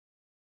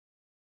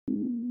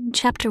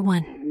Chapter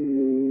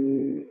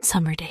 1.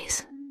 Summer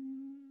Days.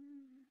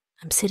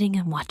 I'm sitting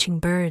and watching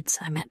birds.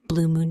 I'm at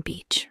Blue Moon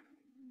Beach.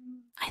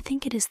 I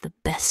think it is the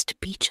best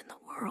beach in the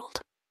world.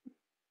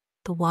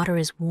 The water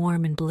is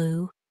warm and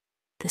blue.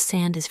 The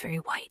sand is very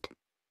white.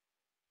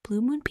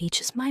 Blue Moon Beach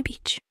is my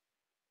beach.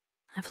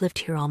 I've lived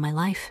here all my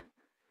life.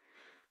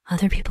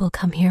 Other people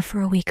come here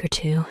for a week or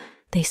two.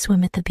 They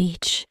swim at the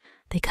beach.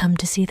 They come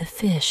to see the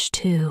fish,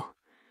 too.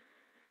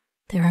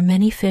 There are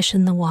many fish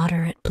in the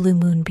water at Blue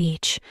Moon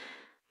Beach.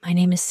 My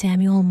name is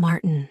Samuel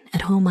Martin.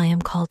 At home I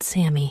am called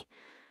Sammy.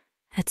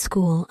 At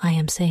school I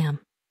am Sam.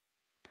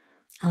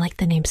 I like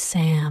the name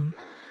Sam.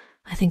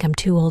 I think I'm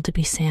too old to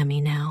be Sammy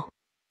now.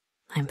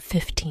 I'm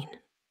 15.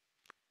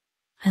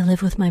 I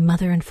live with my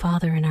mother and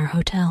father in our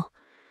hotel,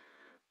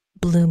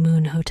 Blue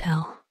Moon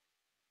Hotel.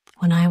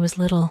 When I was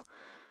little,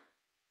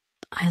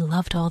 I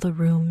loved all the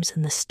rooms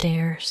and the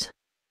stairs.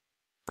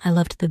 I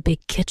loved the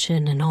big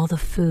kitchen and all the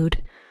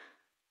food.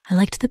 I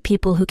liked the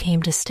people who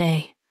came to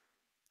stay.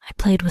 I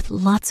played with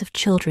lots of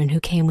children who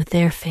came with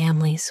their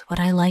families. What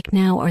I like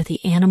now are the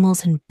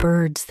animals and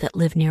birds that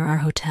live near our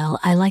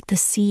hotel. I like the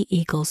sea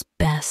eagles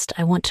best.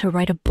 I want to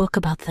write a book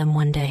about them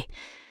one day.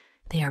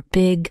 They are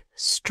big,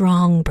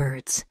 strong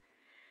birds.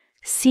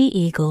 Sea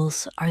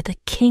eagles are the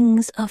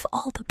kings of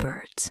all the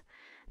birds.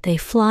 They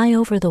fly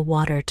over the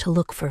water to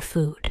look for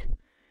food.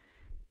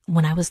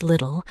 When I was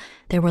little,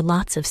 there were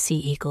lots of sea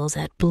eagles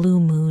at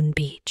Blue Moon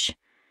Beach.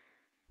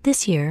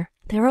 This year,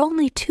 there are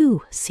only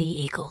 2 sea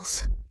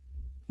eagles.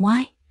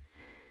 Why?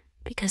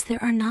 Because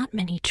there are not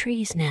many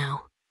trees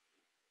now.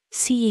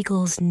 Sea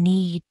eagles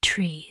need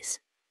trees.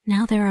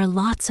 Now there are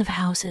lots of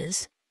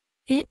houses.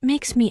 It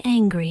makes me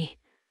angry.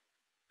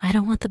 I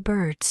don't want the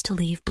birds to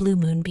leave Blue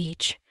Moon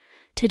Beach.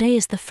 Today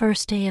is the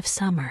first day of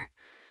summer.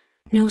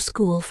 No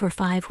school for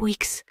 5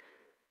 weeks.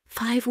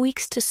 5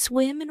 weeks to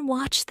swim and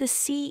watch the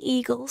sea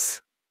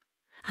eagles.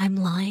 I'm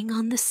lying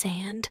on the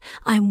sand.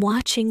 I'm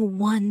watching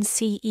one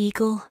sea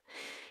eagle.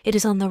 It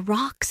is on the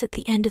rocks at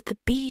the end of the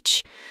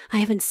beach. I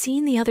haven't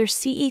seen the other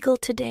sea eagle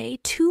today.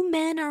 2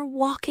 men are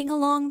walking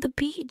along the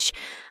beach.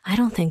 I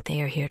don't think they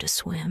are here to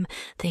swim.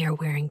 They are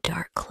wearing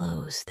dark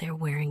clothes. They're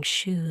wearing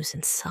shoes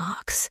and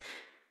socks.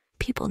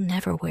 People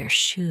never wear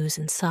shoes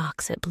and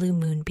socks at Blue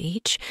Moon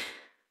Beach.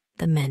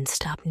 The men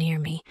stop near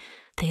me.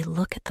 They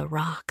look at the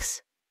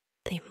rocks.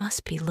 They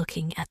must be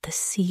looking at the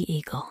sea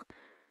eagle.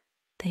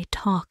 They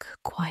talk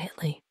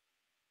quietly.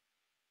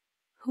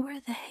 Who are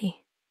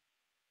they?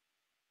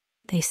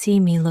 They see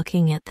me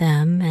looking at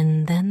them,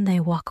 and then they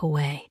walk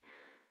away.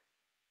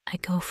 I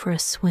go for a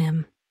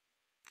swim.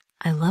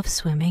 I love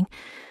swimming.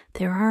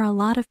 There are a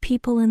lot of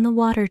people in the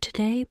water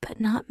today, but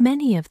not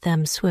many of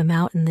them swim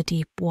out in the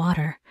deep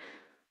water.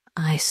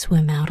 I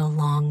swim out a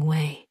long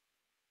way.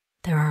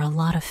 There are a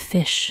lot of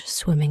fish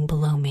swimming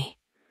below me.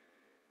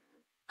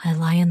 I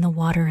lie in the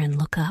water and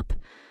look up.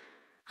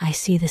 I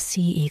see the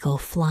sea eagle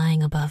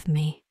flying above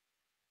me.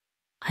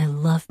 I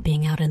love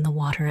being out in the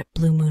water at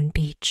Blue Moon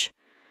Beach.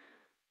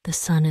 The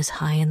sun is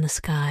high in the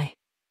sky.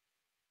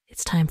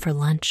 It's time for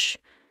lunch,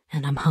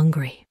 and I'm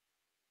hungry.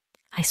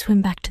 I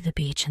swim back to the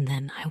beach, and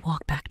then I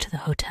walk back to the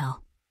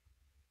hotel.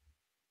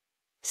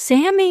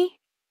 Sammy!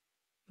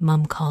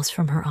 Mom calls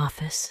from her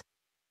office.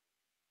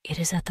 It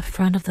is at the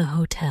front of the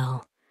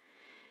hotel.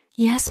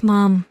 Yes,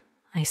 Mom,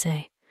 I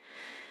say.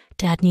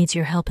 Dad needs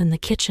your help in the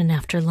kitchen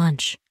after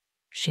lunch,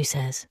 she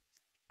says.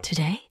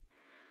 Today?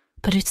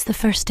 But it's the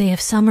first day of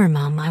summer,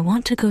 Mom. I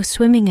want to go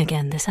swimming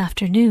again this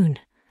afternoon.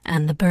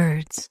 And the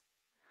birds.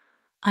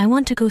 I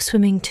want to go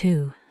swimming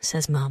too,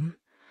 says Mom.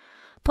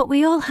 But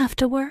we all have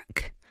to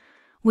work.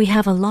 We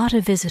have a lot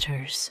of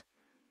visitors.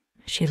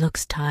 She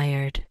looks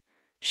tired.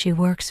 She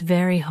works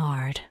very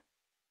hard.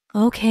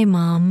 Okay,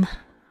 Mom.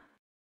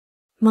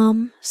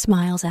 Mom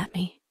smiles at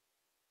me.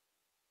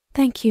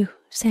 Thank you,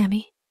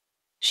 Sammy,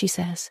 she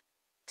says.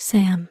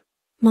 Sam,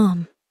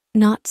 Mom,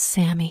 not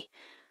Sammy.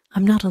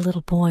 I'm not a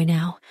little boy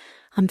now.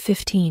 I'm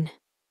 15.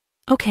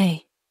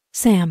 Okay,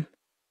 Sam.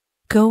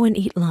 Go and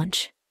eat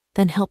lunch,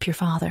 then help your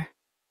father.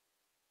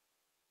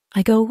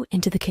 I go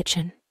into the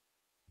kitchen.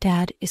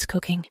 Dad is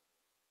cooking.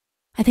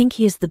 I think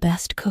he is the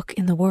best cook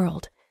in the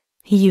world.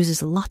 He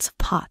uses lots of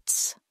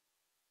pots.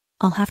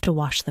 I'll have to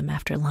wash them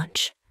after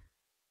lunch.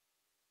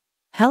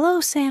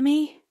 Hello,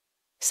 Sammy,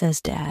 says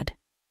Dad.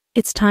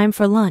 It's time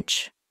for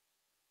lunch.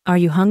 Are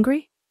you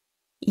hungry?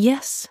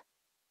 Yes,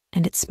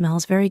 and it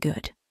smells very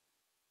good.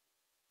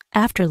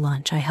 After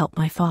lunch, I help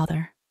my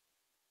father.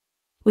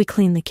 We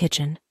clean the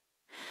kitchen.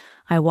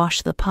 I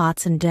wash the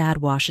pots and Dad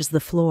washes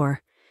the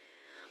floor.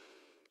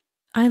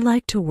 I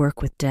like to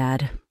work with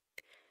Dad.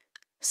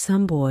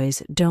 Some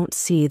boys don't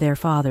see their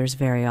fathers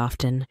very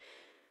often,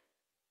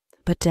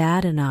 but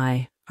Dad and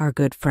I are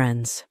good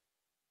friends.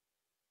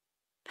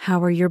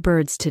 How are your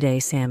birds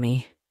today,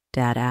 Sammy?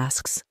 Dad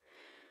asks.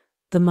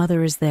 The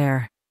mother is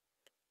there.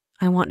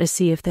 I want to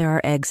see if there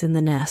are eggs in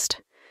the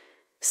nest.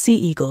 Sea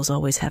eagles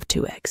always have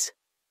 2 eggs.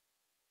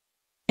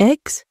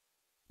 Eggs?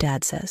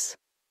 Dad says.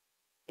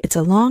 It's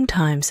a long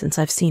time since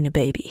I've seen a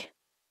baby.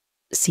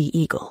 Sea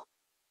eagle.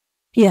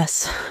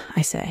 Yes,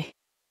 I say.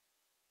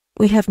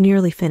 We have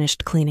nearly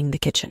finished cleaning the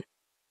kitchen.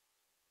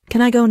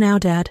 Can I go now,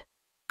 Dad?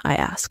 I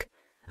ask.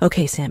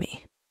 Okay,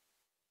 Sammy.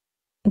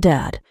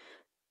 Dad,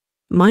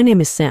 my name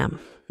is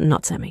Sam,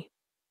 not Sammy.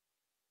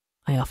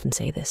 I often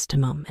say this to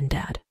Mum and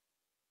Dad.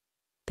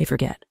 They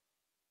forget.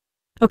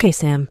 Okay,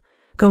 Sam,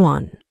 go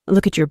on.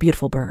 Look at your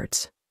beautiful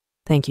birds.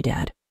 Thank you,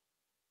 Dad.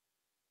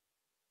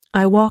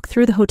 I walk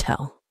through the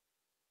hotel.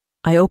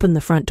 I open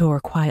the front door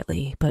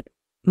quietly, but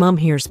Mum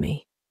hears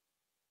me.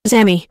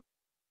 Sammy,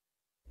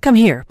 come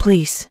here,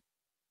 please,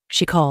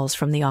 she calls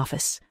from the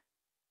office.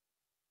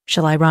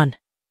 Shall I run?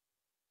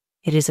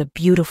 It is a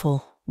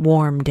beautiful,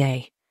 warm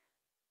day.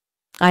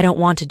 I don't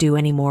want to do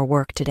any more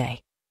work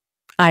today.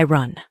 I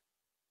run.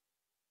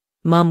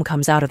 Mum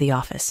comes out of the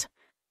office.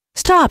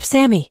 Stop,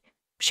 Sammy,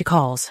 she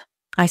calls.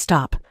 I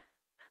stop.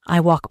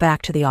 I walk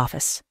back to the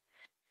office.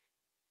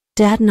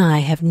 Dad and I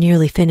have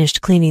nearly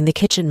finished cleaning the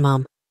kitchen,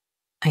 Mum,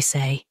 I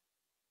say.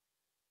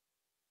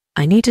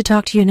 I need to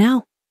talk to you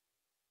now,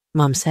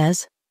 Mum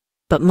says.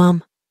 But,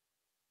 Mum,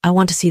 I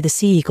want to see the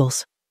sea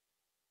eagles.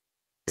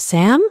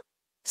 Sam,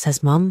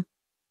 says Mum,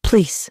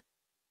 please.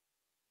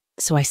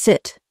 So I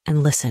sit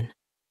and listen.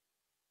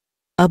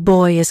 A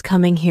boy is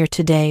coming here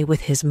today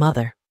with his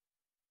mother.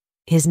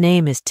 His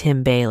name is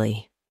Tim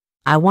Bailey.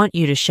 I want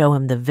you to show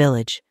him the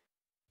village.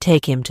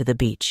 Take him to the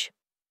beach.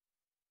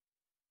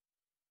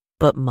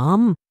 But,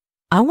 Mum,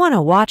 I want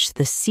to watch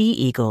the sea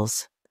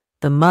eagles.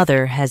 The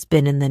mother has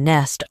been in the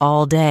nest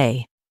all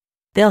day.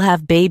 They'll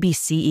have baby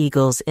sea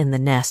eagles in the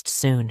nest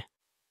soon.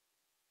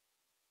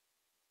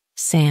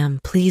 Sam,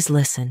 please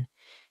listen.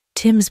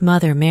 Tim's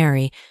mother,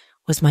 Mary,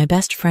 was my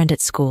best friend at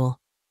school.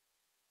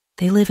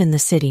 They live in the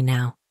city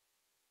now.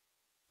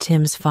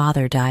 Tim's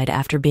father died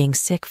after being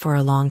sick for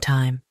a long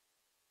time.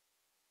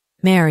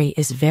 Mary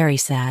is very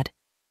sad.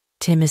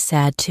 Tim is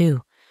sad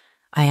too.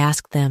 I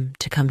asked them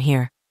to come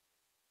here.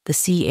 The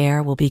sea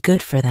air will be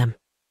good for them.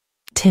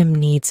 Tim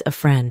needs a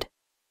friend.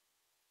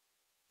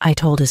 I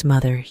told his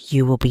mother,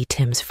 you will be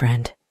Tim's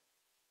friend.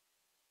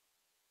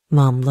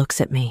 Mom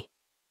looks at me.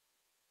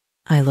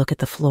 I look at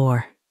the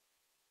floor.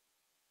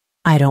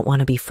 I don't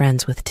want to be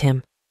friends with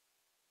Tim.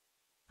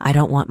 I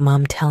don't want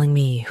Mom telling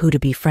me who to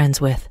be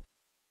friends with.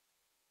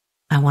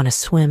 I want to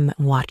swim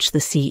and watch the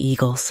sea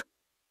eagles.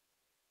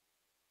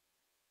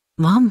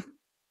 Mom,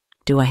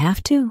 do I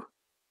have to?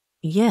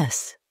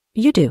 Yes,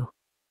 you do.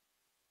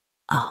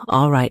 Oh,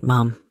 all right,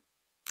 Mom,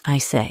 I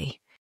say.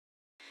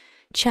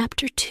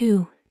 Chapter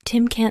 2.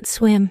 Tim can't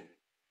swim.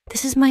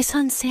 This is my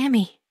son,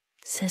 Sammy,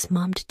 says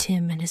Mom to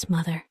Tim and his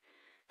mother.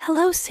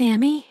 Hello,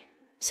 Sammy,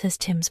 says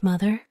Tim's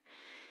mother.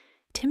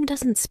 Tim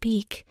doesn't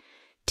speak.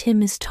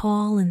 Tim is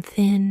tall and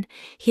thin.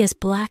 He has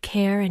black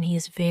hair and he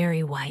is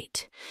very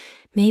white.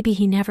 Maybe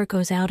he never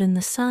goes out in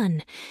the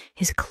sun.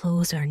 His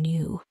clothes are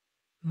new.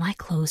 My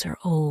clothes are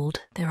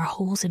old. There are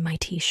holes in my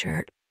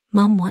t-shirt.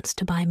 Mom wants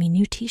to buy me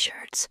new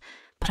t-shirts,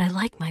 but I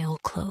like my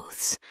old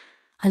clothes.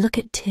 I look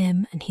at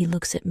Tim and he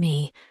looks at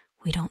me.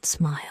 We don't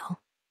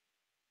smile.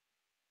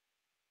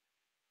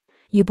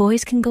 You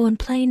boys can go and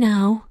play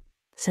now,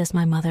 says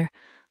my mother.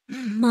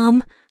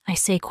 Mom, I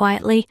say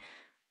quietly,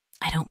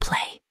 I don't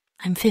play.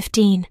 I'm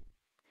 15.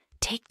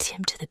 Take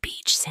Tim to the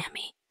beach,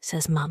 Sammy,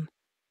 says Mom.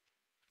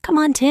 Come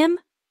on, Tim,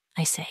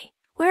 I say.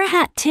 Wear a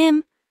hat,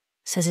 Tim,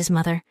 says his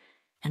mother,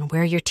 and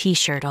wear your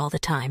t-shirt all the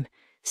time.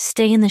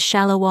 Stay in the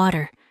shallow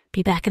water.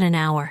 Be back in an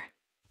hour,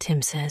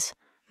 Tim says.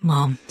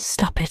 Mom,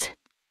 stop it.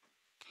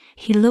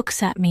 He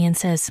looks at me and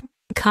says,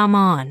 come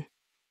on.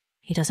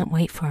 He doesn't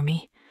wait for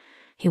me.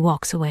 He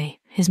walks away.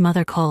 His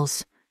mother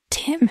calls,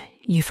 Tim,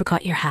 you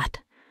forgot your hat.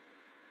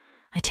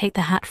 I take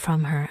the hat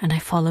from her and I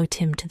follow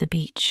Tim to the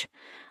beach.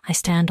 I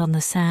stand on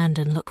the sand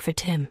and look for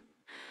Tim.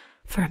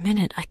 For a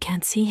minute, I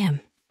can't see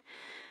him.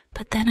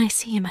 But then I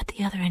see him at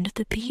the other end of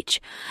the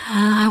beach.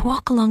 I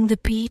walk along the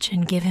beach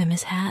and give him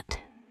his hat.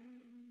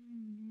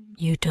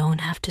 You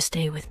don't have to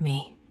stay with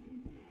me,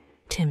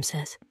 Tim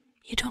says.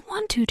 You don't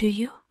want to, do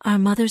you? Our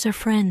mothers are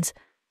friends.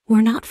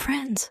 We're not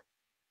friends.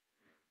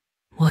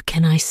 What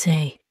can I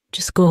say?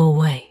 Just go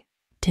away,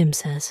 Tim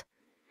says.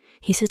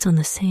 He sits on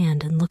the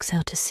sand and looks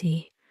out to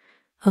sea.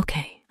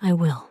 Okay, I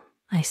will,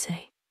 I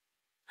say.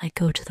 I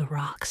go to the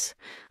rocks.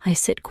 I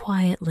sit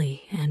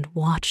quietly and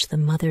watch the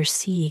mother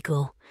sea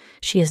eagle.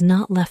 She has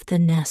not left the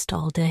nest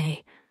all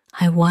day.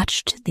 I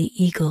watched the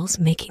eagles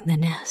making the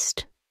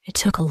nest. It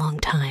took a long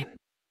time.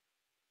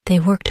 They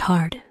worked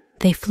hard.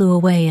 They flew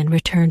away and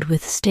returned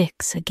with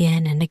sticks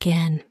again and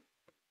again.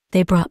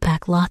 They brought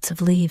back lots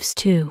of leaves,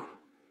 too.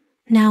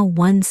 Now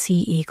one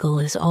sea eagle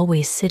is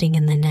always sitting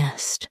in the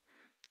nest.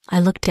 I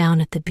look down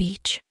at the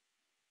beach.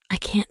 I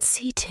can't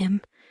see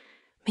Tim.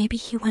 Maybe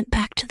he went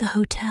back to the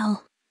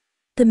hotel.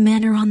 The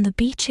men are on the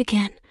beach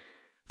again.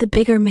 The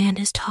bigger man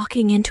is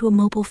talking into a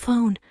mobile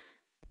phone.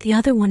 The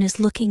other one is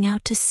looking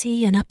out to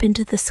sea and up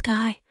into the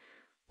sky.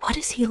 What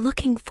is he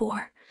looking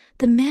for?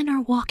 The men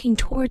are walking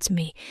towards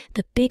me.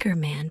 The bigger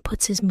man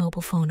puts his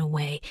mobile phone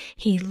away.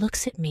 He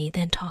looks at me,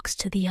 then talks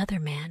to the other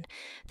man.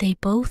 They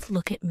both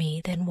look at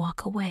me, then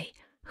walk away.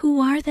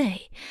 Who are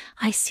they?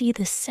 I see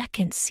the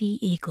second sea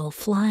eagle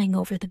flying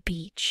over the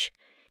beach.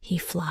 He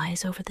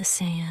flies over the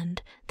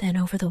sand, then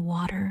over the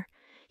water.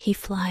 He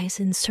flies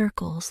in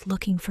circles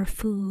looking for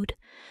food.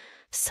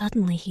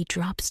 Suddenly he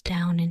drops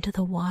down into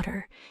the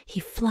water. He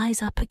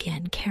flies up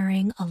again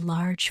carrying a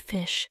large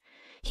fish.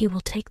 He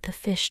will take the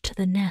fish to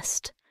the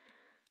nest.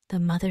 The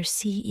mother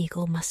sea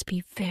eagle must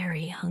be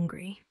very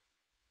hungry.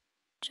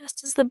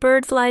 Just as the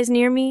bird flies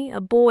near me,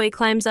 a boy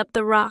climbs up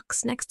the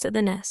rocks next to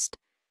the nest.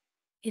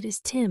 It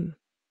is Tim.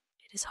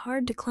 It is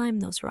hard to climb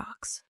those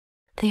rocks.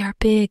 They are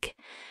big,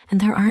 and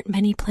there aren't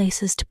many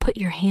places to put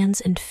your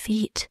hands and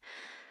feet.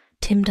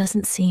 Tim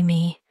doesn't see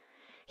me.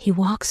 He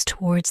walks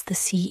towards the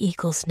sea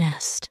eagle's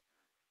nest.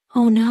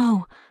 Oh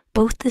no,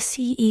 both the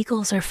sea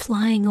eagles are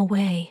flying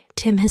away.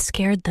 Tim has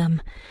scared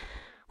them.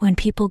 When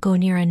people go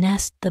near a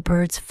nest, the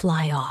birds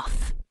fly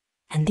off.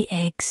 And the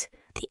eggs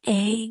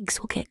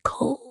will get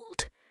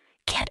cold.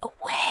 Get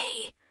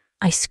away.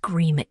 I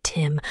scream at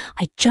Tim.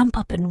 I jump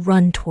up and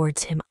run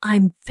towards him.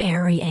 I'm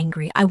very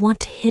angry. I want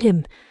to hit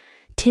him.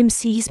 Tim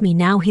sees me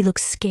now. He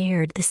looks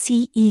scared. The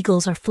sea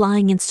eagles are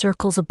flying in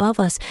circles above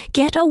us.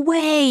 Get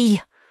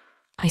away!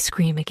 I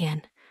scream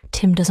again.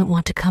 Tim doesn't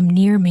want to come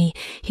near me.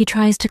 He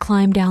tries to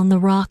climb down the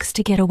rocks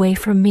to get away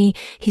from me.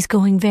 He's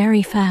going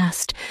very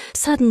fast.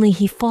 Suddenly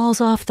he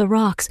falls off the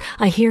rocks.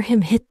 I hear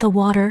him hit the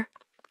water.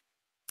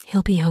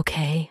 He'll be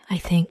okay, I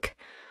think.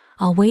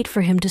 I'll wait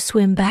for him to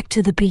swim back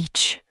to the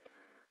beach.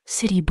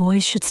 City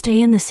boys should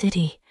stay in the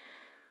city.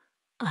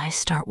 I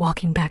start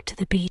walking back to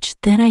the beach.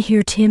 Then I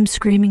hear Tim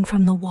screaming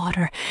from the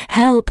water.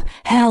 Help!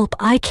 Help!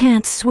 I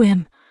can't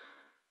swim!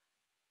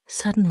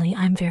 Suddenly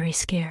I'm very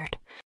scared.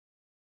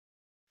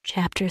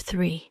 Chapter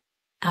 3.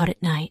 Out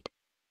at Night.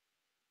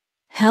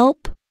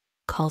 Help!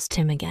 Calls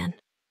Tim again.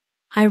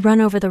 I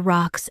run over the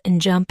rocks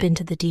and jump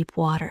into the deep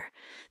water.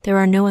 There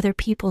are no other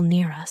people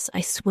near us. I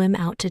swim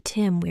out to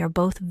Tim. We are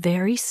both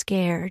very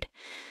scared.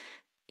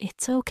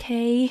 It's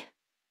okay,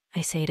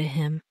 I say to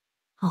him.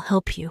 I'll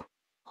help you.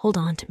 Hold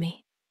on to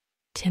me.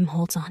 Tim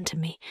holds on to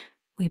me.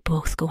 We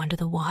both go under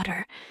the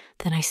water.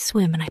 Then I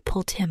swim and I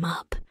pull Tim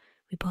up.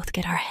 We both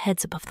get our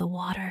heads above the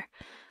water.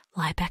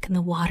 Lie back in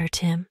the water,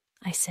 Tim,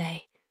 I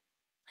say.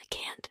 I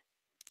can't.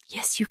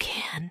 Yes, you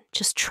can.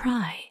 Just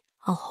try.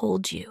 I'll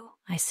hold you,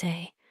 I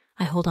say.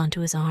 I hold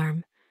onto his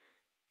arm.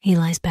 He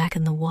lies back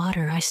in the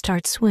water. I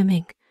start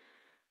swimming.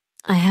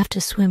 I have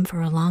to swim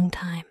for a long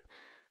time.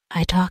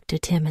 I talk to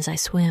Tim as I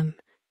swim.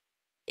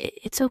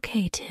 It's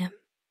okay, Tim.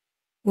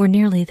 We're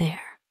nearly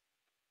there.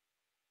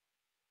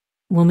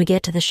 When we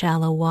get to the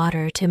shallow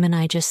water, Tim and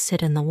I just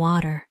sit in the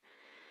water.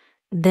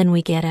 Then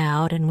we get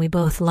out and we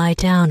both lie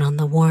down on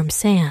the warm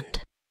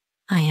sand.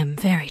 I am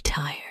very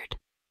tired.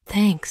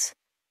 Thanks,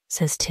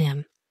 says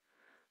Tim.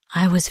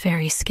 I was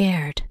very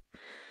scared.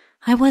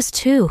 I was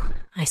too,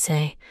 I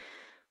say.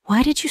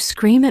 Why did you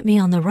scream at me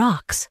on the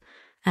rocks?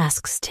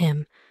 Asks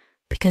Tim.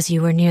 Because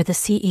you were near the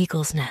sea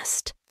eagle's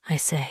nest, I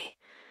say.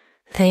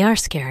 They are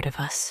scared of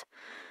us.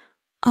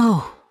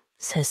 Oh,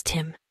 says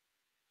Tim.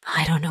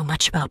 I don't know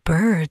much about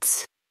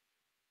birds.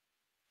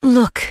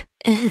 Look,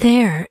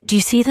 there, do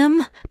you see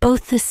them?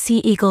 Both the sea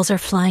eagles are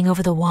flying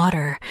over the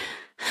water.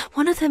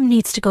 One of them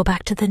needs to go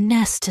back to the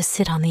nest to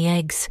sit on the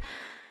eggs.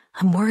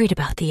 I'm worried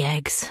about the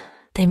eggs.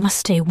 They must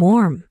stay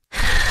warm.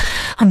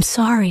 I'm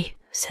sorry,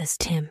 says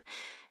Tim.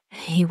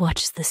 He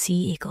watches the sea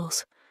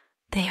eagles.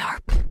 They are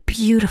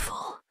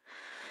beautiful.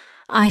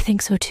 I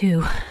think so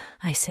too,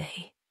 I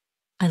say.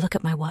 I look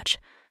at my watch.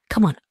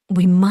 Come on,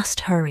 we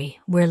must hurry.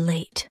 We're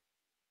late.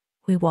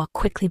 We walk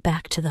quickly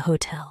back to the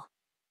hotel.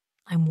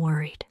 I'm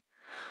worried.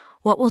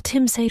 What will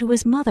Tim say to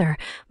his mother?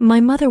 My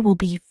mother will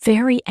be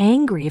very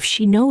angry if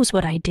she knows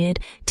what I did.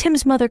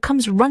 Tim's mother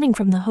comes running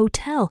from the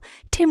hotel.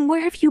 Tim,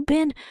 where have you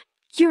been?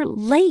 You're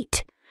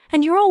late,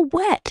 and you're all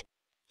wet.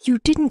 You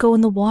didn't go in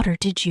the water,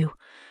 did you?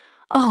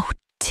 Oh,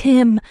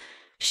 Tim,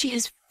 she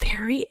is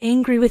very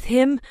angry with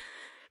him.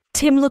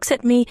 Tim looks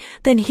at me,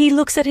 then he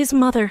looks at his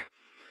mother.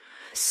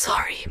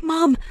 Sorry,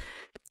 Mom,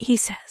 he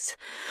says.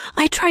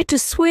 I tried to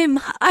swim.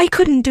 I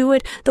couldn't do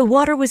it. The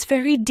water was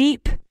very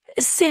deep.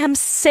 Sam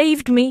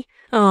saved me.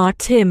 Aw,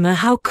 Tim,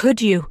 how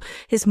could you?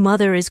 His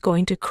mother is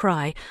going to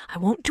cry. I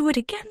won't do it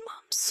again,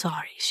 Mom.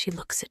 Sorry, she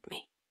looks at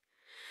me.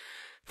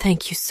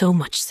 Thank you so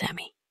much,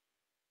 Sammy.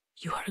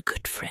 You are a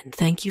good friend.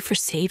 Thank you for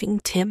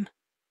saving Tim.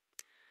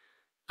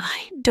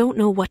 I don't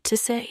know what to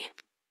say.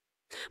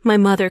 My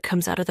mother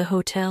comes out of the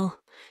hotel.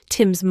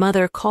 Tim's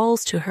mother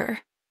calls to her.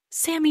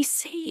 Sammy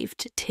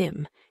saved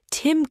Tim.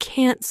 Tim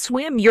can't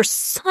swim. Your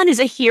son is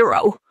a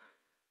hero.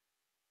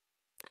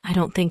 I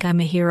don't think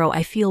I'm a hero.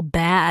 I feel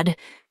bad.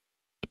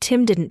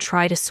 Tim didn't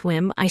try to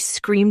swim. I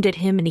screamed at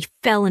him and he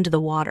fell into the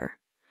water.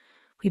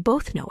 We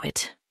both know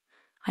it.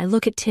 I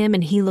look at Tim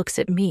and he looks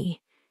at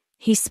me.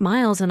 He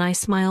smiles and I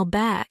smile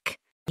back.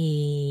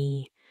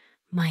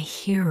 My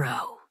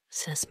hero,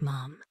 says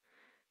Mom.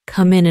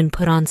 Come in and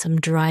put on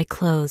some dry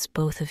clothes,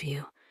 both of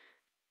you.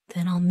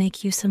 Then I'll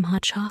make you some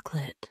hot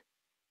chocolate.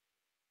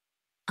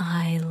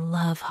 I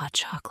love hot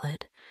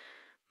chocolate.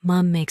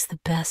 Mom makes the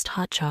best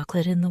hot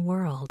chocolate in the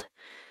world.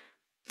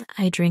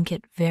 I drink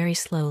it very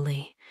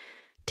slowly.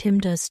 Tim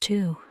does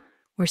too.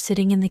 We're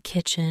sitting in the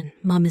kitchen.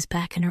 Mom is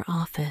back in her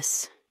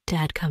office.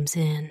 Dad comes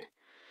in.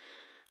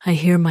 "I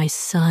hear my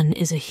son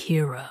is a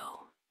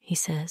hero," he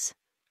says.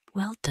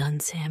 "Well done,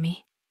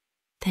 Sammy."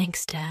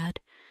 "Thanks, Dad.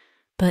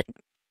 But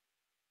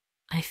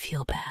I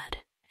feel bad.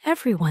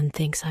 Everyone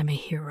thinks I'm a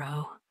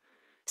hero."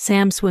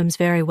 "Sam swims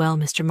very well,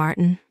 Mr.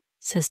 Martin,"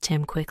 says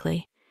Tim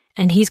quickly,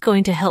 "and he's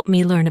going to help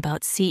me learn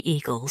about sea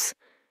eagles."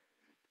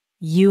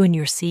 "You and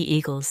your sea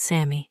eagles,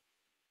 Sammy,"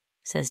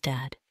 says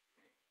Dad.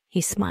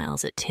 He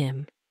smiles at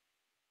Tim.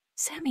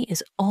 Sammy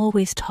is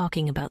always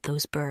talking about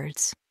those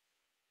birds.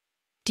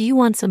 "Do you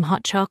want some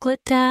hot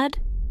chocolate,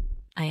 Dad?"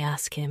 I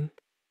ask him.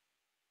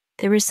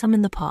 "There is some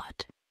in the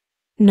pot."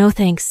 "No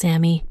thanks,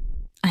 Sammy.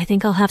 I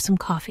think I'll have some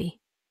coffee."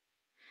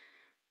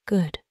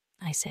 "Good,"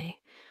 I say.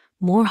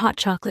 "More hot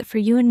chocolate for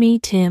you and me,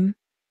 Tim."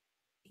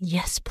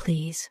 "Yes,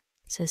 please,"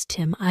 says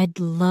Tim. "I'd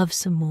love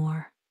some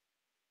more."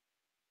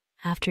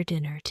 After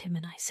dinner, Tim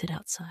and I sit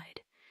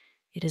outside.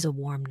 It is a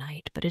warm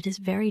night, but it is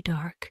very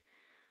dark.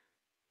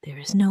 There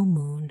is no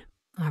moon.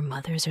 Our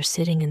mothers are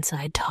sitting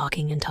inside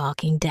talking and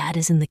talking. Dad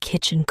is in the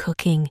kitchen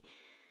cooking.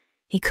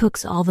 He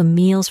cooks all the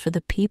meals for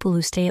the people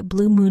who stay at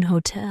Blue Moon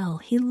Hotel.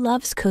 He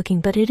loves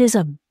cooking, but it is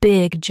a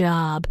big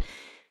job.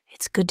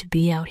 "It's good to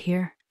be out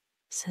here,"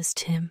 says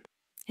Tim.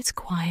 "It's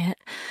quiet.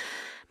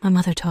 My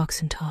mother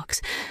talks and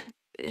talks.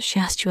 She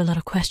asked you a lot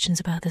of questions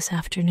about this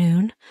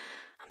afternoon.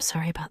 I'm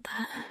sorry about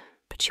that,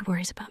 but she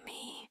worries about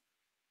me."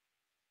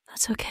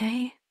 "That's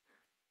okay,"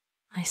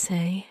 I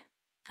say,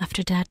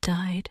 after Dad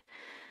died.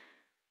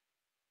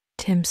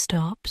 Tim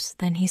stops,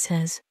 then he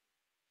says,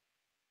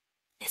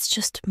 "It's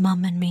just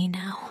Mum and me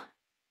now.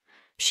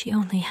 She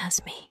only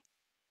has me."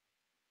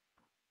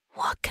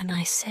 What can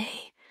I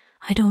say?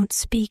 I don't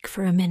speak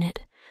for a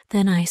minute.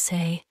 Then I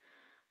say,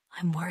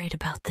 "I'm worried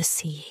about the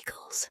sea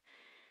eagles.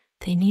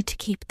 They need to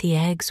keep the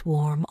eggs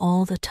warm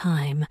all the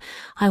time.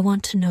 I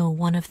want to know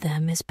one of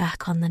them is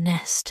back on the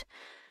nest.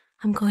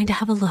 I'm going to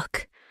have a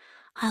look.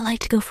 I like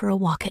to go for a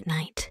walk at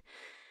night.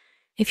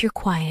 If you're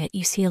quiet,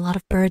 you see a lot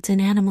of birds and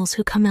animals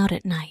who come out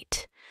at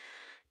night.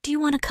 Do you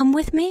want to come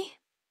with me?"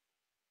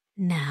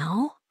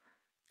 "Now?"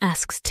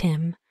 asks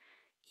Tim.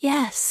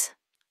 "Yes,"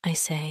 I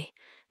say.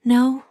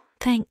 "No,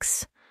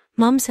 thanks.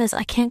 Mom says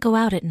I can't go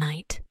out at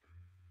night."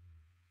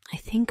 I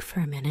think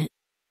for a minute.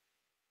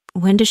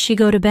 "When does she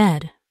go to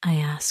bed?" I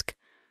ask.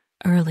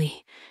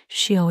 "Early.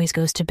 She always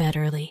goes to bed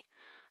early."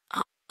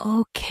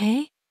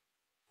 Okay.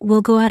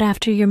 We'll go out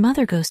after your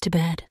mother goes to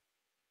bed."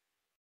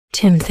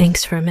 Tim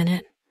thinks for a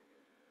minute.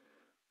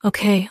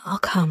 "Okay, I'll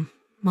come.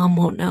 Mom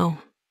won't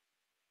know."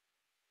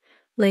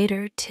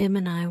 Later, Tim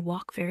and I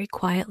walk very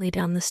quietly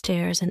down the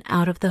stairs and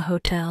out of the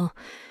hotel.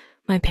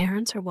 My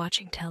parents are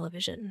watching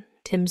television.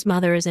 Tim's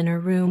mother is in her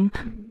room.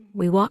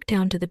 We walk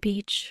down to the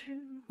beach.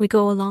 We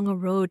go along a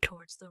road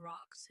towards the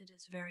rocks. It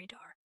is very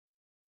dark.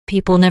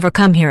 "People never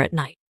come here at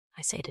night,"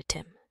 I say to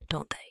Tim,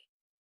 "don't they?"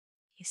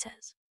 He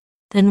says.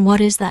 "Then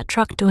what is that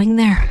truck doing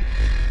there?"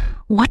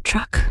 "What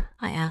truck?"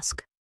 I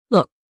ask.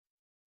 "Look,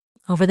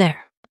 over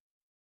there."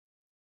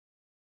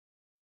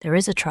 There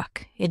is a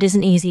truck. It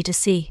isn't easy to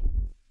see.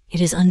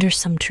 It is under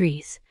some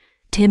trees.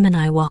 Tim and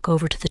I walk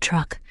over to the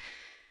truck.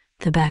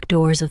 The back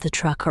doors of the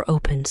truck are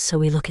opened, so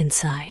we look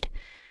inside.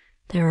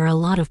 There are a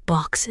lot of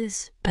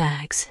boxes,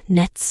 bags,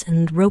 nets,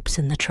 and ropes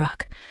in the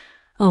truck.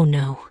 "Oh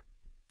no,"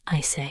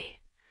 I say.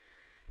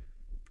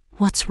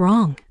 "What's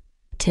wrong?"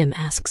 Tim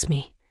asks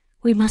me.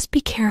 "We must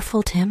be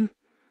careful, Tim,"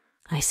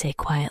 I say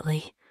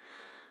quietly.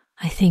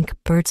 "I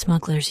think bird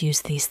smugglers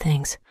use these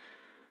things."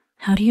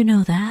 "How do you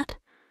know that?"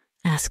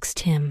 asks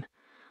Tim.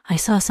 "I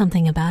saw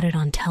something about it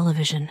on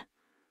television.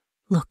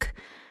 Look,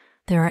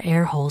 there are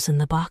air holes in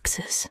the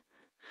boxes."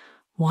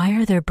 "Why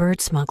are there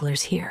bird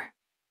smugglers here?"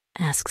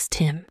 asks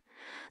Tim.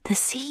 "The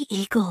sea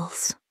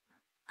eagles,"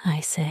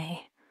 I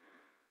say.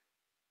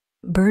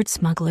 Bird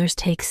smugglers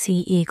take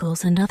sea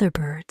eagles and other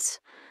birds.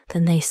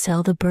 Then they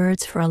sell the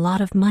birds for a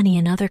lot of money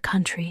in other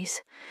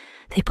countries.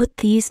 They put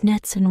these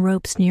nets and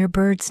ropes near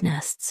birds'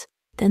 nests.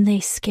 Then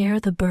they scare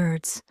the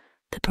birds.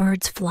 The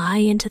birds fly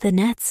into the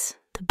nets.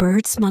 The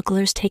bird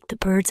smugglers take the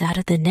birds out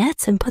of the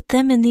nets and put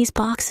them in these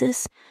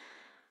boxes.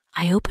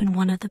 I open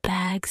one of the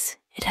bags.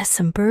 It has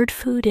some bird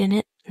food in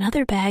it.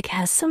 Another bag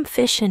has some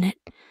fish in it.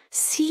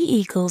 Sea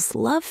eagles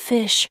love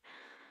fish."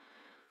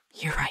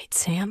 "You're right,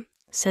 Sam,"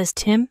 says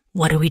Tim.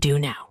 "What do we do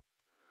now?"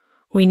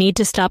 "We need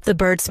to stop the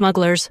bird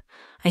smugglers,"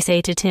 I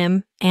say to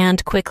Tim,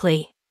 and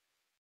quickly.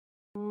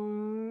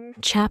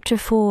 Chapter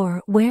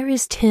 4. Where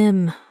is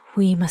Tim?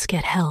 We must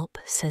get help,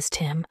 says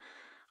Tim.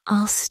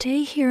 I'll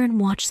stay here and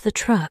watch the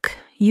truck.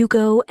 You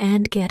go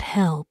and get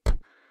help.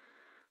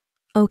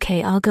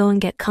 Okay, I'll go and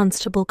get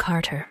Constable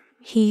Carter.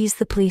 He's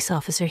the police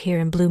officer here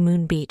in Blue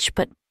Moon Beach,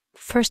 but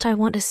first I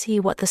want to see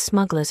what the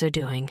smugglers are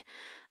doing.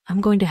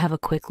 I'm going to have a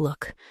quick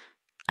look.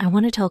 I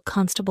want to tell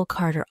Constable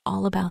Carter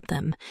all about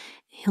them.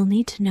 He'll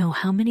need to know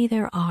how many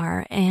there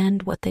are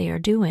and what they are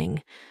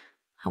doing.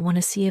 I want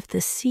to see if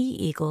the sea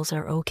eagles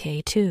are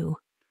okay, too.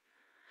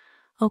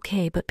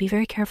 Okay, but be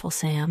very careful,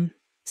 Sam,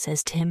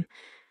 says Tim.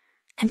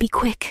 And be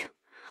quick.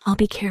 I'll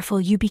be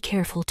careful, you be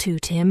careful too,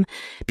 Tim.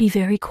 Be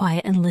very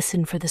quiet and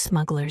listen for the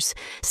smugglers.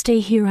 Stay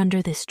here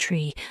under this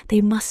tree.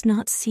 They must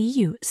not see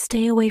you.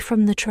 Stay away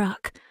from the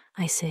truck,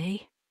 I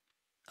say.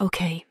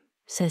 Okay,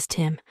 says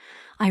Tim.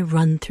 I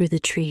run through the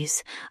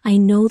trees. I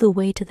know the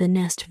way to the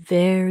nest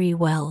very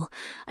well.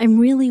 I'm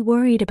really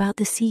worried about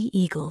the sea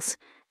eagles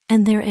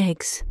and their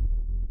eggs.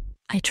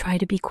 I try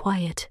to be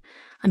quiet.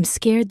 I'm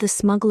scared the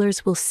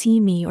smugglers will see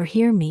me or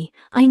hear me.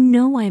 I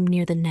know I'm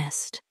near the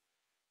nest.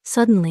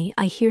 Suddenly,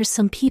 I hear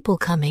some people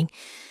coming.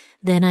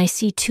 Then I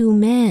see 2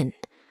 men.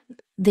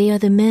 They are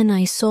the men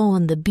I saw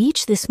on the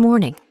beach this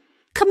morning.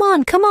 Come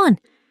on, come on.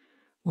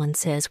 One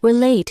says, we're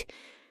late.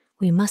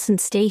 We mustn't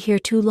stay here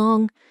too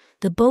long.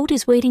 The boat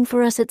is waiting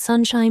for us at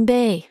Sunshine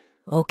Bay.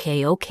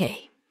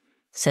 Okay,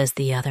 says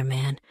the other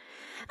man.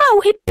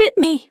 Oh, it bit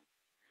me.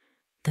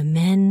 The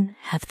men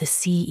have the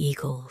sea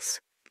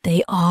eagles.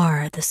 They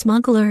are the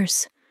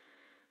smugglers.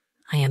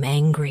 I am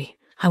angry.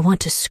 I want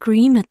to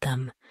scream at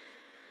them.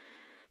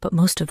 But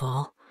most of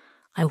all,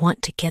 I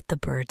want to get the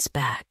birds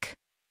back.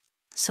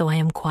 So I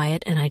am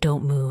quiet and I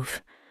don't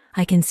move.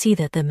 I can see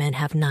that the men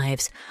have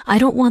knives. I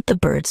don't want the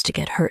birds to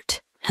get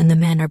hurt. And the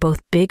men are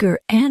both bigger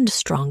and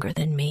stronger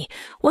than me.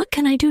 What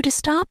can I do to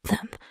stop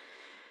them?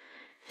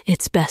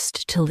 It's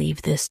best to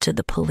leave this to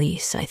the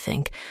police, I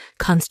think.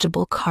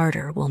 Constable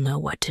Carter will know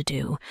what to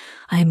do.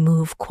 I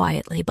move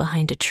quietly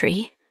behind a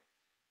tree.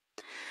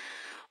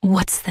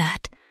 What's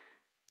that?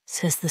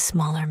 Says the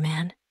smaller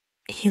man.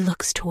 He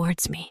looks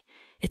towards me.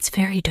 It's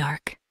very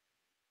dark.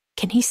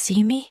 Can he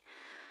see me?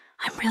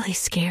 I'm really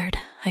scared.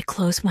 I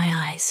close my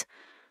eyes.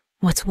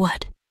 What's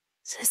what?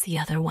 Says the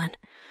other one.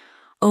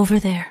 Over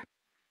there.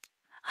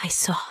 I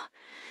saw.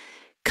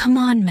 Come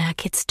on,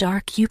 Mac, it's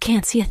dark. You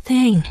can't see a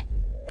thing.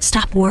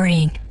 Stop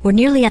worrying. We're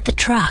nearly at the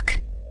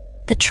truck.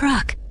 The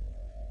truck.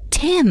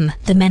 Tim,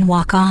 the men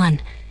walk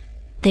on.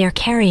 They are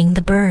carrying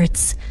the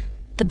birds.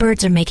 The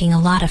birds are making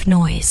a lot of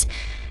noise.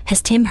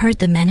 Has Tim heard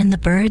the men and the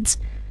birds?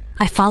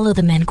 I follow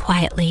the men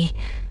quietly.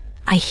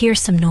 I hear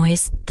some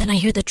noise, then I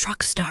hear the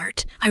truck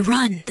start. I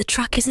run. The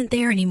truck isn't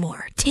there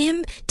anymore.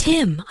 Tim,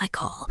 Tim, I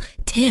call.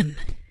 Tim.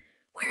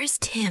 Where is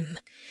Tim?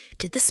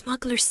 Did the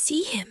smugglers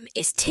see him?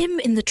 Is Tim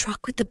in the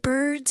truck with the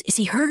birds? Is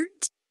he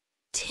hurt?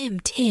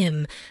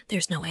 Tim.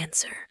 There's no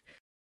answer.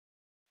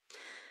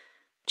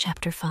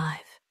 Chapter 5.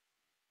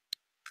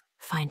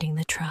 Finding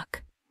the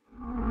truck.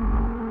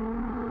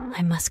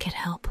 I must get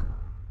help.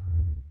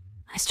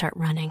 I start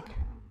running.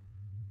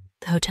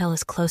 The hotel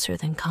is closer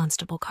than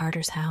Constable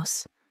Carter's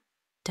house.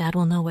 Dad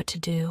will know what to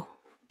do.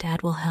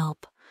 Dad will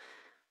help.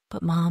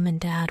 But Mom and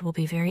Dad will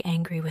be very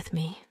angry with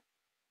me.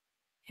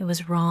 It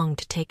was wrong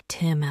to take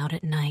Tim out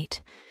at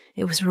night.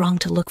 It was wrong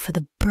to look for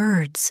the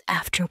birds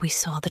after we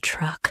saw the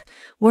truck.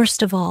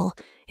 Worst of all,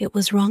 it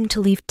was wrong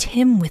to leave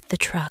Tim with the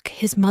truck.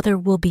 His mother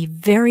will be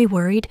very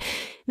worried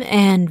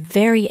and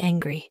very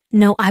angry.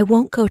 No, I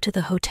won't go to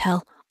the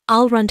hotel.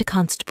 I'll run to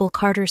Constable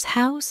Carter's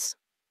house.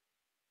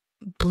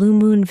 Blue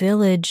Moon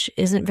Village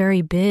isn't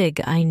very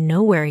big. I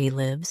know where he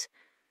lives.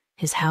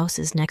 His house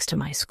is next to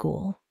my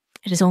school.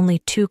 It is only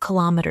 2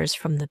 kilometers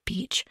from the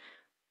beach.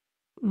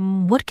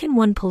 What can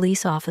one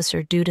police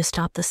officer do to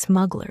stop the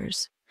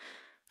smugglers?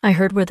 I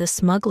heard where the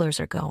smugglers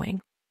are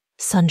going.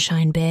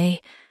 Sunshine Bay.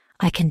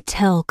 I can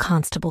tell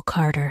Constable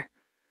Carter.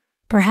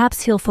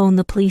 Perhaps he'll phone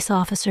the police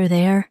officer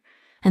there,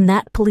 and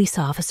that police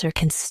officer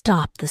can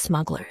stop the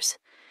smugglers.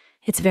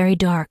 It's very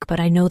dark, but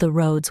I know the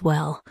roads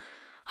well.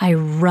 I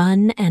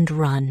run and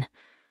run.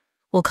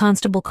 Will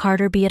Constable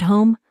Carter be at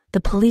home? The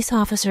police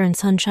officer in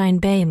Sunshine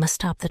Bay must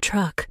stop the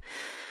truck.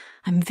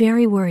 I'm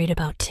very worried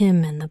about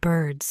Tim and the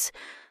birds.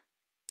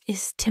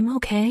 Is Tim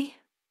okay?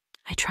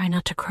 I try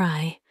not to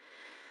cry.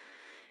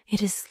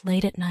 It is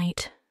late at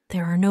night.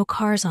 There are no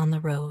cars on the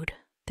road.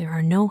 There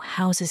are no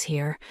houses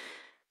here.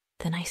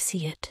 Then I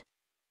see it.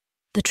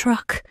 The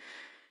truck.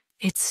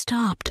 It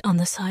stopped on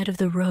the side of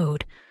the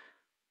road.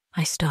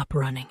 I stop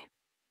running.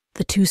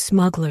 The 2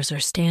 smugglers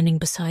are standing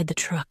beside the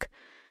truck.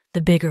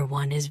 The bigger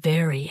one is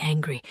very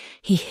angry.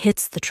 He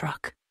hits the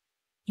truck.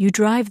 You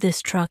drive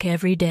this truck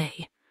every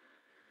day.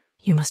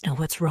 You must know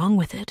what's wrong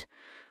with it.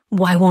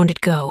 Why won't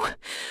it go?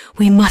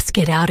 We must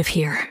get out of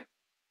here.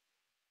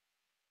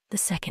 The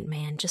second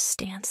man just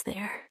stands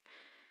there.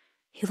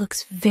 He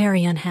looks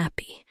very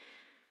unhappy.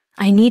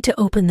 I need to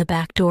open the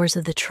back doors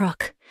of the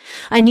truck.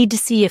 I need to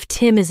see if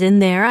Tim is in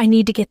there. I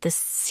need to get the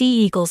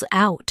sea eagles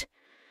out.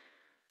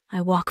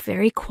 I walk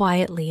very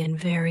quietly and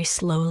very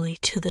slowly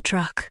to the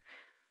truck.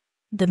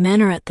 The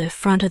men are at the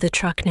front of the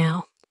truck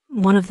now.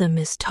 One of them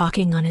is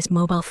talking on his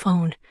mobile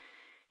phone.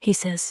 He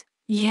says,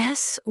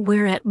 "Yes,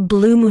 we're at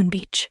Blue Moon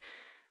Beach.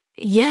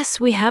 Yes,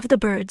 we have the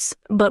birds,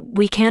 but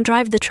we can't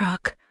drive the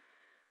truck."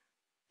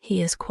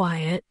 He is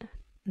quiet.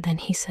 Then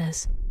he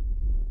says,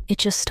 "It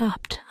just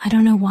stopped. I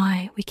don't know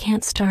why. We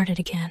can't start it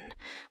again.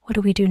 What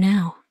do we do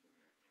now?"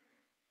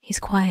 He's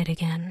quiet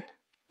again.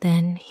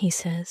 Then he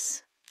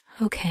says,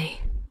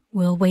 "Okay,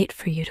 we'll wait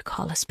for you to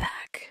call us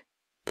back,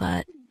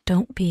 but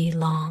don't be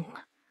long."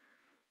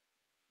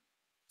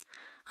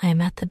 I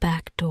am at the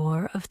back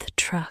door of the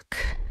truck.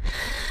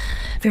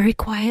 Very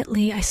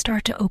quietly, I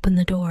start to open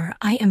the door.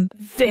 I am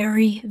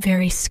very,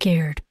 very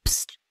scared.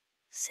 Psst,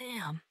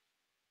 Sam.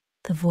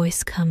 The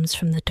voice comes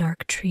from the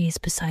dark trees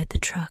beside the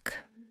truck.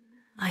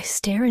 I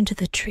stare into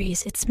the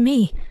trees. It's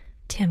me,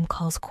 Tim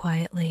calls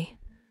quietly.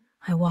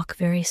 I walk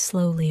very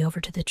slowly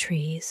over to the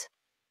trees.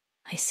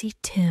 I see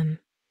Tim.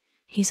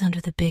 He's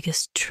under the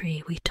biggest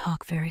tree. We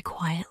talk very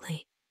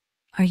quietly.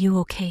 Are you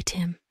okay,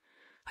 Tim?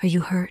 Are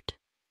you hurt?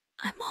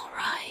 I'm all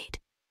right,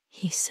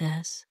 he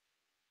says.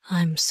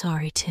 I'm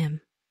sorry,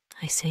 Tim,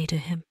 I say to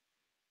him.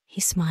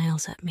 He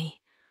smiles at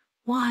me.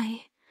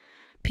 Why?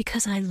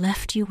 Because I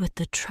left you with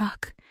the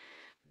truck.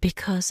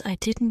 Because I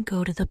didn't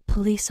go to the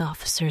police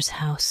officer's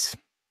house.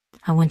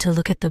 I went to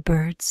look at the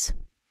birds.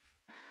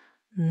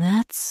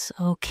 That's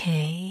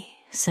okay,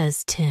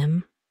 says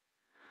Tim.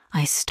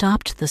 I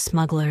stopped the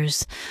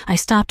smugglers. I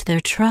stopped their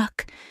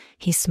truck.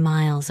 He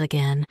smiles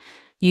again.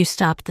 You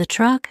stopped the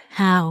truck?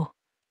 How?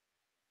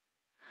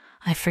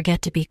 I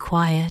forget to be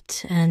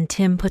quiet, and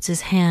Tim puts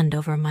his hand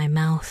over my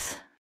mouth.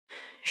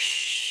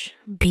 Shh,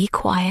 be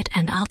quiet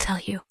and I'll tell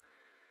you.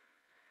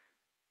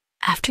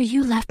 After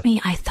you left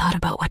me, I thought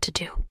about what to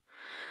do.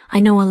 I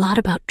know a lot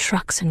about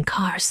trucks and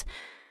cars.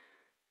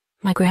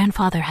 My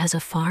grandfather has a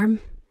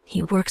farm.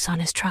 He works on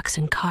his trucks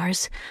and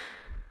cars.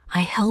 I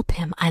help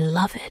him. I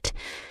love it.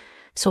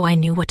 So I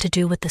knew what to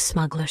do with the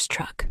smuggler's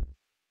truck.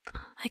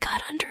 I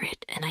got under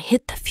it and I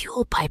hit the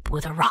fuel pipe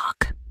with a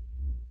rock.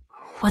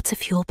 What's a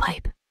fuel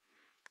pipe?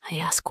 I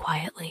ask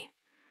quietly.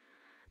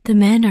 The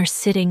men are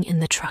sitting in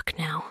the truck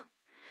now.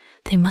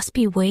 They must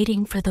be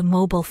waiting for the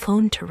mobile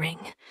phone to ring.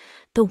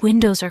 The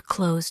windows are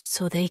closed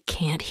so they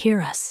can't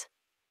hear us.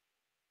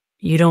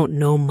 You don't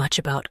know much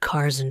about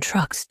cars and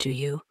trucks, do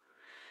you?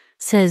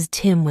 Says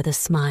Tim with a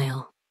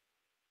smile.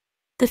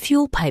 The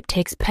fuel pipe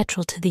takes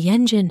petrol to the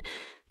engine.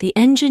 The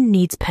engine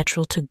needs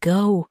petrol to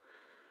go.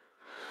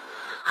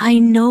 I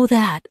know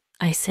that,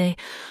 I say.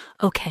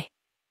 Okay.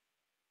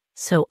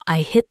 So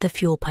I hit the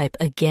fuel pipe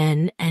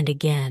again and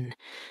again.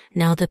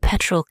 Now the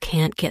petrol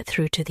can't get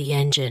through to the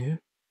engine.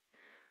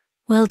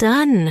 Well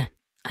done,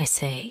 I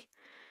say.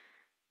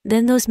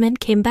 Then those men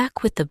came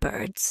back with the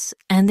birds,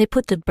 and they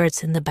put the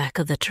birds in the back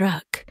of the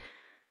truck.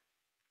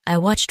 I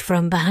watched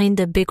from behind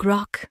the big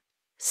rock,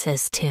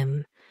 says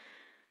Tim.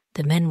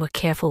 The men were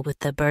careful with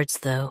the birds,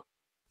 though.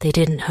 They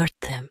didn't hurt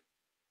them.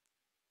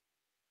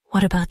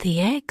 What about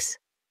the eggs?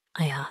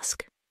 I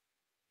ask.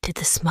 Did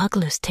the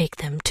smugglers take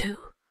them too?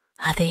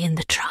 Are they in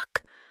the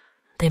truck?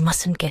 They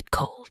mustn't get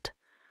cold.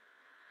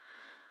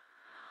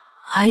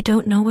 I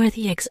don't know where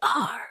the eggs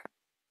are,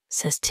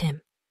 says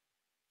Tim.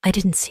 I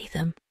didn't see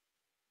them.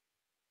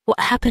 What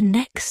happened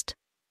next?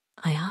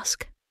 I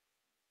ask.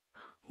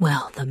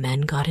 Well, the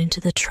men got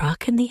into the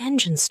truck and the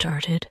engine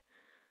started.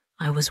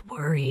 I was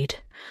worried.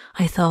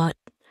 I thought,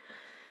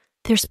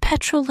 there's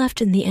petrol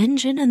left in the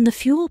engine and the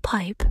fuel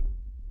pipe.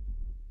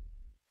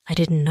 I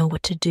didn't know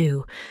what to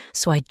do,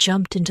 so I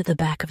jumped into the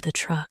back of the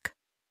truck.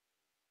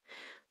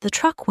 The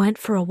truck went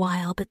for a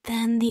while, but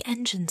then the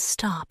engine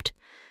stopped,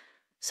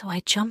 so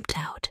I jumped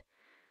out.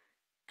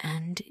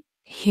 And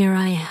here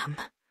I am.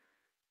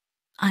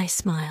 I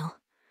smile.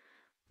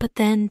 But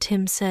then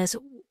Tim says,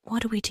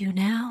 what do we do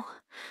now?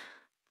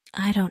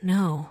 I don't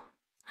know,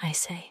 I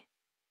say.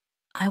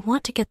 I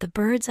want to get the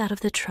birds out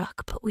of the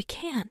truck, but we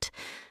can't.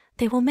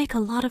 They will make a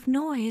lot of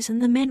noise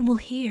and the men will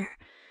hear.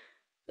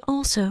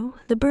 Also,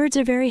 the birds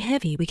are very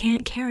heavy. We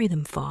can't carry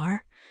them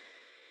far.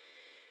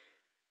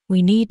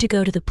 We need to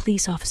go to the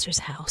police officer's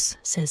house,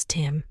 says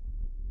Tim.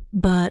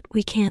 But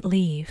we can't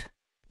leave.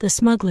 The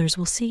smugglers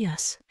will see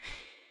us.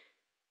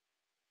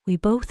 We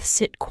both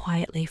sit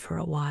quietly for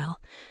a while.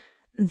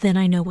 Then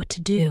I know what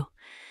to do.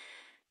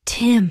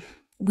 Tim,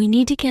 we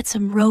need to get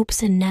some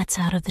ropes and nets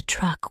out of the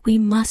truck. We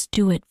must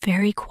do it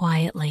very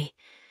quietly.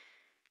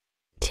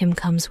 Tim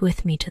comes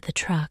with me to the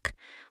truck.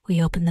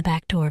 We open the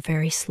back door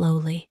very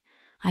slowly.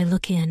 I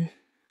look in.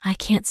 I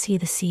can't see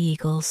the sea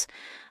eagles.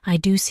 I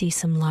do see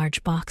some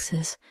large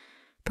boxes.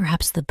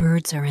 Perhaps the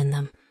birds are in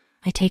them.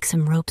 I take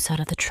some ropes out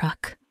of the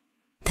truck.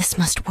 This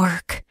must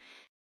work.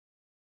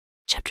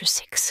 Chapter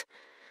 6.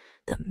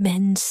 The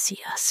men see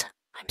us.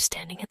 I'm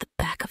standing at the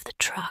back of the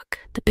truck.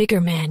 The bigger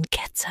man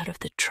gets out of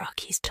the truck.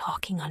 He's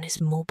talking on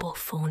his mobile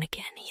phone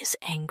again. He is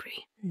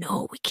angry.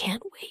 No, we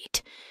can't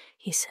wait,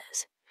 he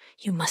says.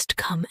 You must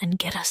come and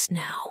get us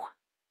now.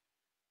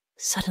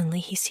 Suddenly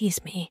he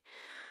sees me.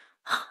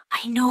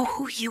 I know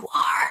who you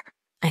are,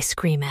 I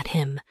scream at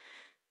him.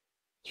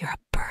 You're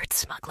a bird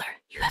smuggler.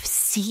 You have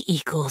sea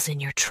eagles in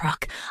your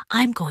truck.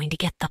 I'm going to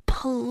get the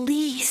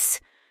police.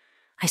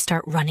 I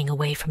start running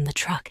away from the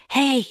truck.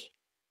 Hey!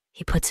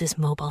 He puts his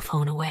mobile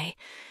phone away.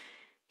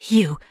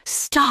 You,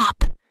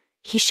 stop!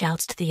 He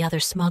shouts to the other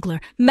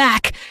smuggler.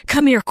 Mac,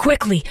 come here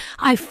quickly.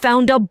 I've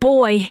found a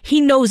boy.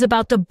 He knows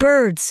about the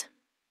birds.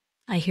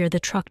 I hear the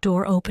truck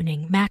door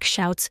opening. Mac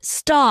shouts,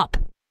 stop!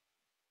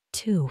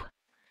 2.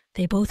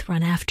 They both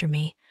run after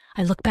me.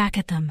 I look back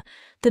at them.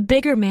 The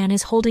bigger man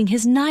is holding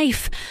his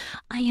knife.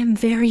 I am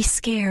very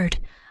scared.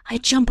 I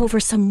jump over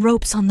some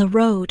ropes on the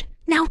road.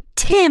 Now,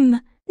 Tim!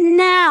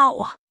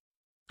 Now!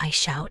 I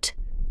shout.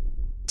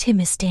 Tim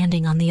is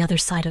standing on the other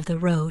side of the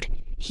road.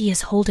 He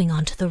is holding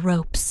onto the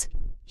ropes.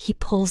 He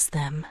pulls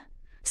them.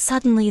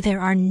 Suddenly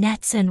there are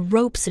nets and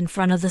ropes in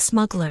front of the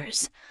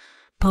smugglers.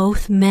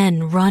 Both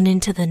men run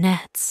into the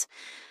nets.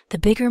 The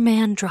bigger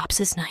man drops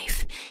his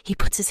knife. He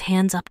puts his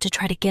hands up to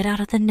try to get out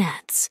of the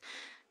nets.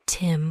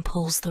 Tim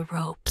pulls the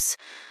ropes.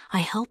 I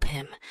help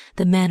him.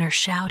 The men are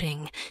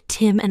shouting.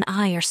 Tim and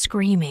I are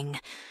screaming.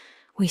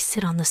 We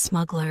sit on the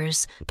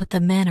smugglers, but the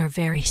men are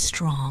very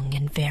strong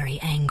and very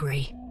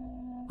angry.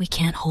 We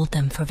can't hold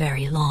them for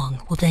very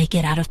long. Will they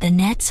get out of the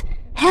nets?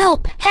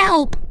 Help!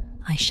 Help!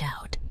 I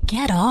shout.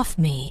 Get off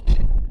me!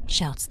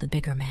 Shouts the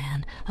bigger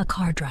man. A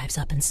car drives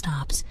up and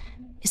stops.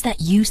 Is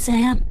that you,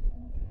 Sam?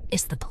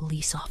 It's the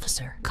police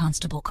officer,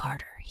 Constable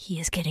Carter.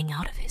 He is getting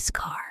out of his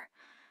car.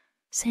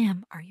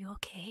 Sam, are you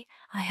okay?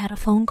 I had a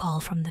phone call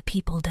from the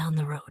people down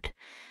the road.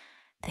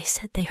 They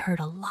said they heard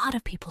a lot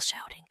of people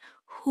shouting.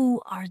 Who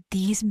are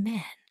these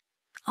men?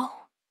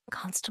 Oh,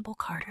 Constable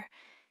Carter,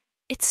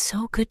 it's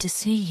so good to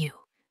see you.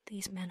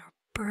 These men are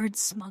bird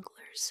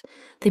smugglers.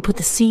 They put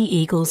the Sea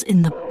Eagles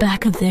in the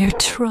back of their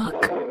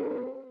truck.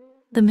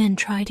 The men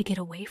try to get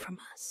away from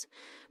us,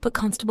 but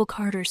Constable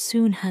Carter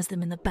soon has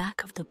them in the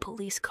back of the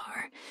police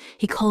car.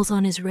 He calls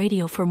on his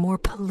radio for more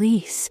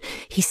police.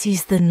 He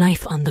sees the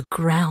knife on the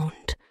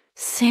ground.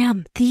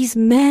 Sam, these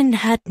men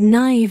had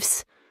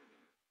knives.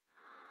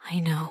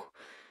 I know.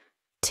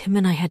 Tim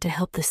and I had to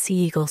help the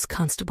Sea Eagles,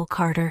 Constable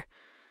Carter.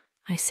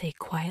 I say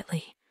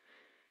quietly,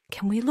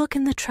 can we look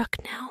in the truck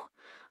now?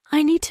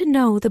 I need to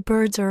know the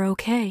birds are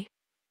okay.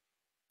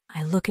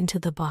 I look into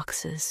the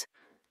boxes.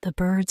 The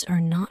birds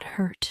are not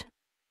hurt.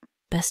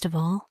 Best of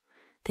all,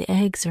 the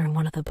eggs are in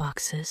one of the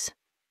boxes.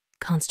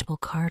 Constable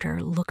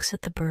Carter looks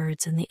at the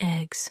birds and the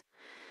eggs.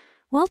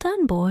 Well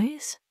done,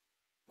 boys.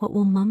 What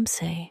will Mum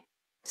say?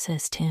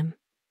 Says Tim.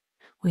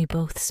 We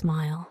both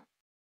smile.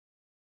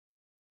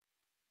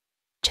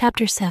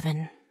 Chapter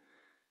 7.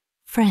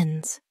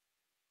 Friends.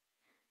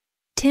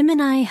 Tim and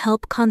I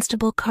help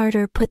Constable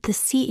Carter put the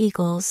Sea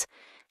Eagles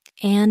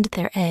and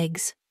their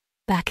eggs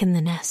back in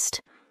the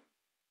nest.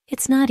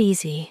 It's not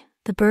easy.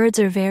 The birds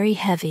are very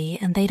heavy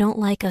and they don't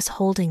like us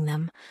holding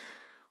them.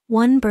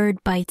 One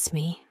bird bites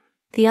me.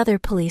 The other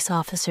police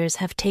officers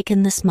have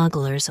taken the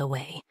smugglers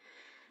away.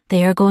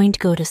 They are going to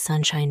go to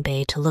Sunshine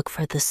Bay to look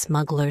for the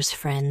smugglers'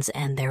 friends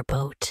and their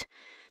boat.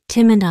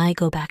 Tim and I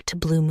go back to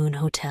Blue Moon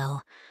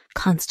Hotel.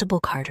 Constable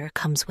Carter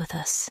comes with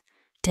us.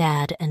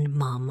 Dad and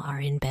Mom are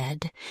in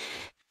bed.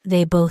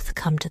 They both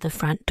come to the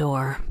front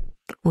door.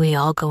 We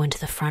all go into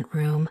the front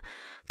room.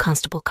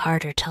 Constable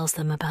Carter tells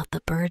them about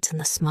the birds and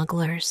the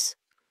smugglers.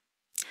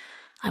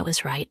 I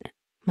was right.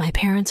 My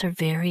parents are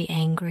very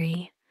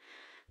angry.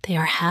 They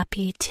are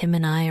happy Tim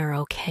and I are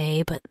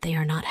okay, but they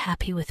are not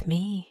happy with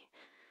me.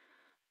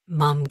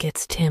 Mom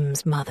gets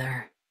Tim's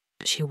mother.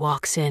 She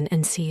walks in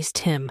and sees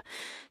Tim.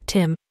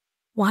 Tim,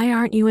 why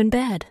aren't you in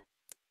bed?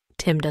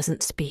 Tim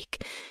doesn't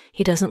speak.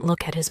 He doesn't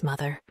look at his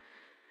mother.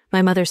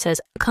 My mother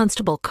says,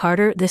 Constable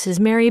Carter, this is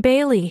Mary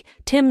Bailey,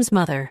 Tim's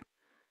mother.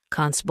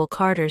 Constable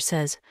Carter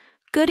says,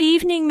 Good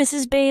evening,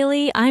 Mrs.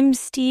 Bailey. I'm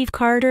Steve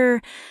Carter.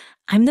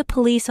 I'm the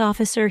police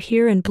officer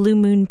here in Blue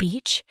Moon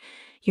Beach.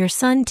 Your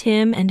son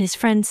Tim and his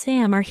friend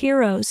Sam are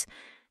heroes.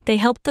 They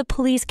helped the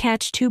police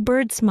catch 2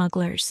 bird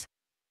smugglers.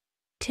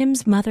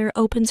 Tim's mother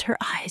opens her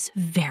eyes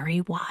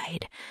very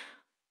wide.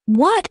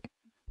 What?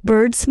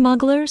 Bird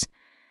smugglers?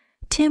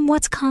 Tim,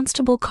 what's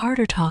Constable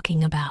Carter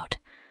talking about?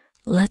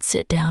 Let's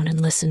sit down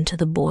and listen to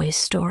the boy's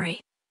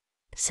story,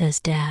 says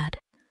Dad.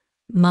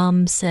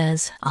 Mom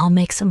says, I'll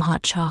make some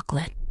hot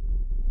chocolate.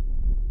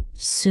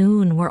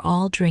 Soon we're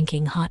all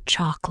drinking hot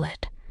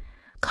chocolate.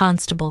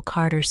 Constable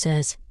Carter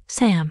says,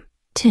 Sam,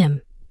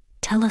 Tim,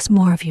 tell us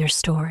more of your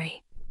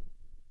story.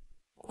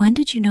 When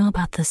did you know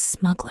about the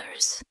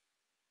smugglers?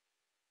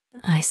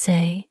 I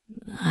say,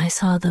 I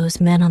saw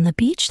those men on the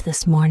beach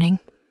this morning.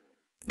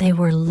 They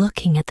were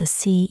looking at the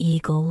Sea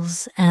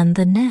Eagles and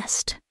the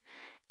nest.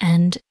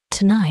 And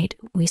tonight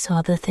we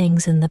saw the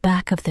things in the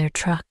back of their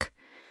truck.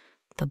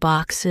 The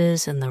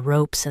boxes and the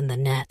ropes and the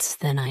nets,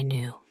 then I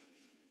knew.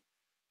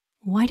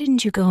 Why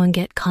didn't you go and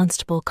get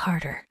Constable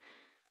Carter?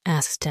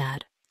 Asks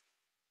Dad.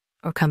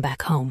 Or come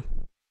back home,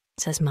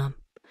 says Mom.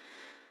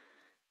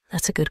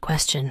 That's a good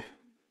question,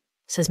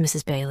 says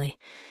Mrs. Bailey.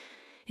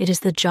 It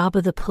is the job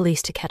of the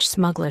police to catch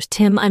smugglers.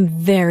 Tim, I'm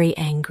very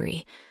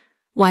angry.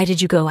 Why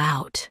did you go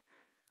out?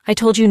 I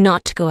told you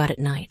not to go out at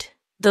night.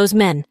 Those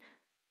men.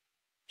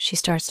 She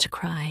starts to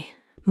cry.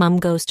 Mom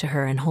goes to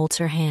her and holds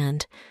her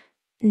hand.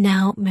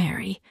 Now,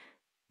 Mary,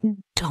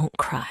 don't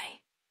cry,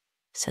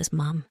 says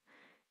Mom.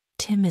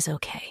 Tim is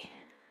okay.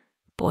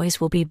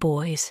 Boys will be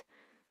boys.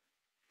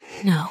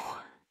 No,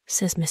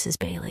 says Mrs.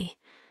 Bailey.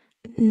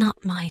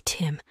 Not my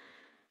Tim.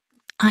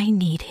 I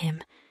need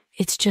him.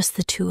 It's just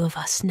the 2 of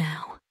us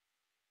now.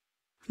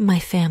 My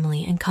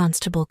family and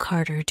Constable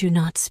Carter do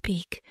not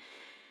speak.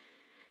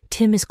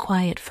 Tim is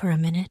quiet for a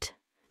minute.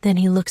 Then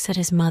he looks at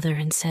his mother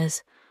and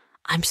says,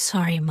 I'm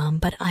sorry, Mom,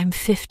 but I'm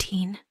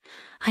 15.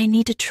 I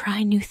need to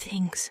try new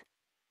things.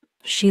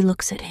 She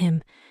looks at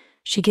him.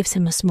 She gives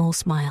him a small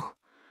smile.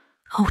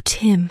 Oh,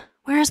 Tim,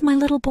 where has my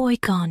little boy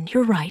gone?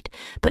 You're right,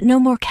 but no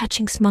more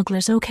catching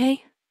smugglers,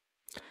 okay?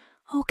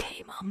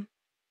 Okay, Mum,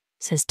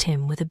 says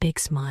Tim with a big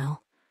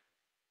smile.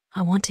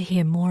 I want to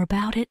hear more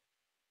about it,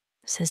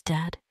 says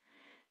Dad.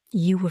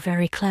 You were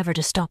very clever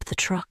to stop the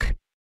truck.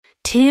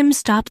 Tim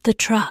stopped the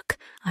truck,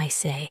 I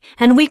say,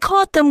 and we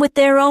caught them with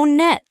their own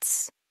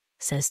nets,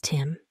 says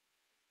Tim.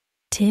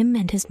 Tim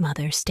and his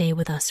mother stay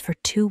with us for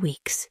 2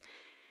 weeks.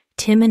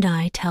 Tim and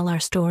I tell our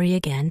story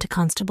again to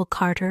Constable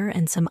Carter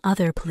and some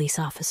other police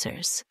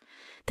officers.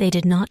 They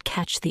did not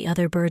catch the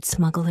other bird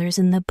smugglers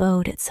in the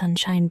boat at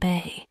Sunshine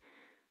Bay.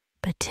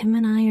 But Tim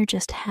and I are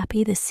just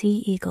happy the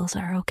sea eagles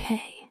are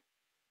okay.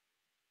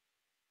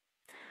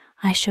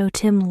 I show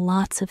Tim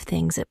lots of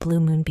things at Blue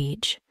Moon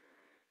Beach.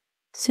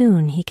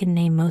 Soon he can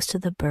name most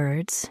of the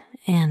birds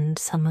and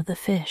some of the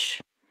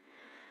fish.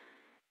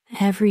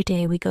 Every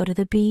day we go to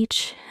the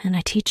beach and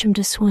I teach him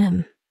to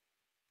swim.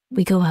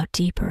 We go out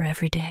deeper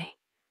every day.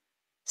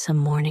 Some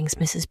mornings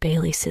Mrs.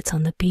 Bailey sits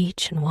on the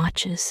beach and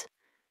watches.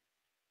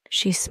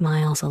 She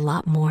smiles a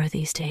lot more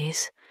these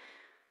days.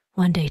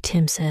 One day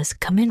Tim says,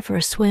 "Come in for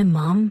a swim,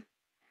 Mom."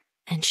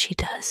 And she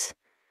does.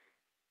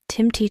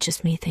 Tim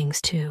teaches me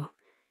things too.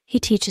 He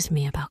teaches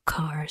me about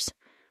cars.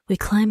 We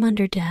climb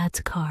under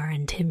Dad's car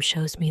and Tim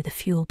shows me the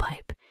fuel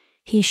pipe.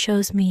 He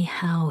shows me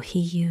how he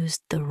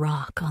used the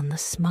rock on the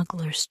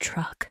smuggler's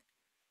truck.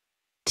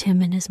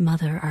 Tim and his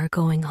mother are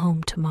going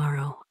home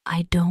tomorrow.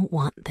 I don't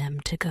want them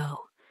to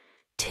go.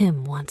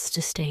 Tim wants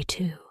to stay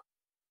too.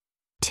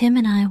 Tim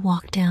and I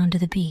walk down to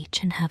the beach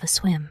and have a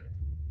swim.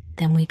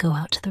 Then we go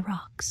out to the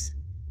rocks.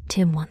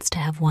 Tim wants to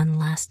have one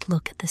last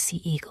look at the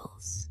sea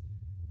eagles.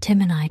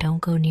 Tim and I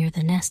don't go near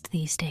the nest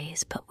these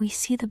days, but we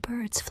see the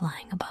birds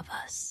flying above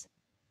us.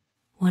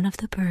 One of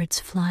the birds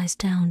flies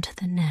down to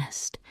the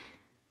nest.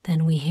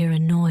 Then we hear a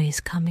noise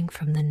coming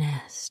from the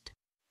nest.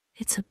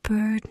 It's a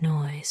bird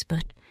noise,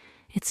 but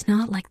it's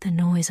not like the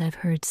noise I've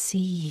heard sea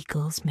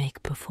eagles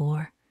make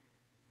before.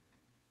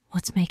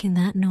 What's making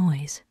that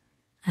noise?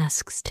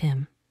 Asks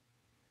Tim.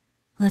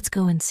 Let's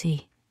go and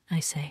see,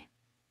 I say.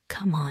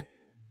 Come on.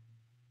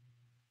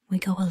 We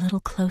go a little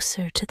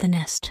closer to the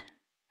nest,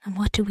 and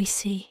what do we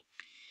see?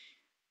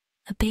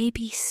 A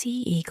baby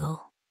sea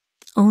eagle.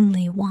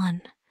 Only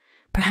one.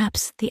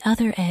 Perhaps the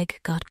other egg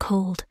got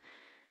cold.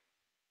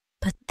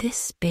 But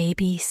this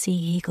baby sea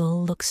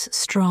eagle looks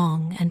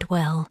strong and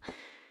well.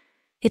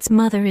 Its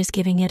mother is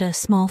giving it a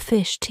small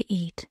fish to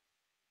eat.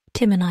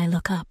 Tim and I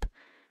look up.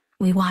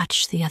 We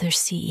watch the other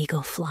sea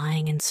eagle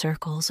flying in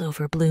circles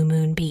over Blue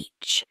Moon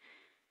Beach.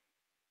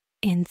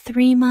 In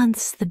 3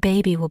 months, the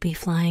baby will be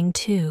flying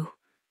too,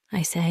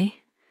 I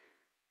say.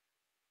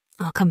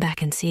 I'll come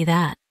back and see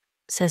that,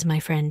 says my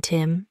friend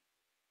Tim.